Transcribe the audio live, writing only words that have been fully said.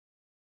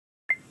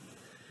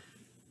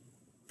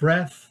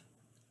breath,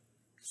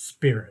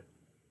 spirit.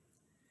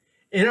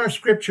 In our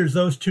scriptures,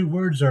 those two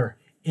words are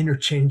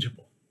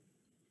interchangeable.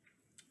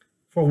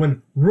 For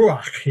when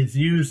ruach is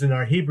used in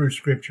our Hebrew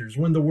scriptures,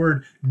 when the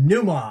word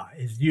pneuma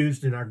is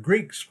used in our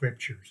Greek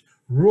scriptures,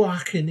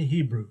 ruach in the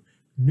Hebrew,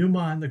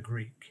 pneuma in the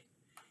Greek,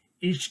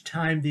 each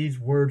time these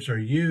words are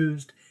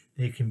used,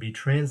 they can be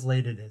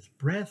translated as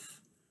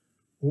breath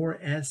or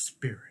as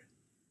spirit.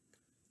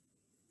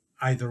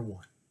 Either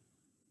one.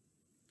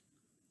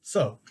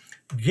 So,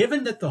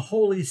 given that the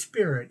Holy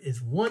Spirit is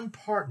one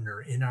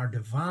partner in our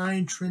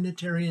divine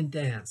Trinitarian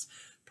dance,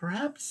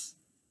 perhaps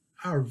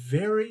our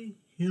very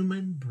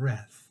human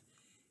breath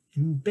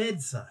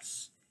embeds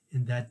us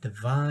in that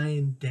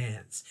divine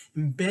dance,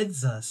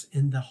 embeds us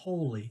in the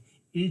holy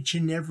each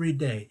and every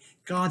day.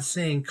 God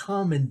saying,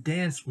 come and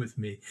dance with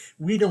me.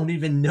 We don't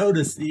even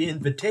notice the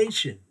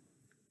invitation.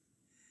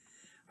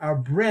 Our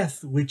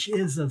breath, which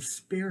is of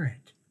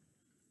spirit,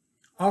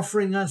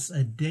 offering us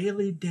a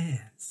daily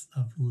dance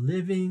of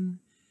living,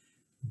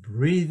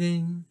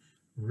 breathing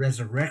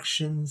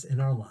resurrections in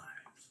our lives.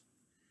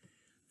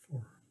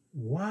 For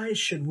why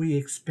should we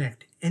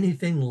expect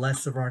anything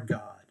less of our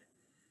God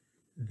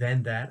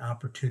than that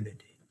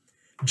opportunity?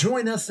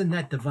 Join us in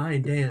that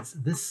divine dance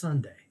this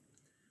Sunday.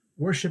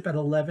 Worship at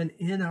 11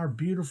 in our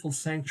beautiful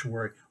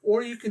sanctuary,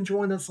 or you can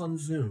join us on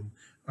Zoom.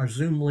 Our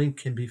Zoom link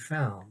can be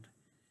found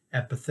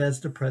at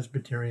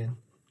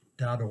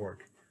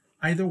BethesdaPresbyterian.org.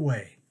 Either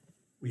way,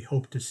 we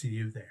hope to see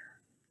you there.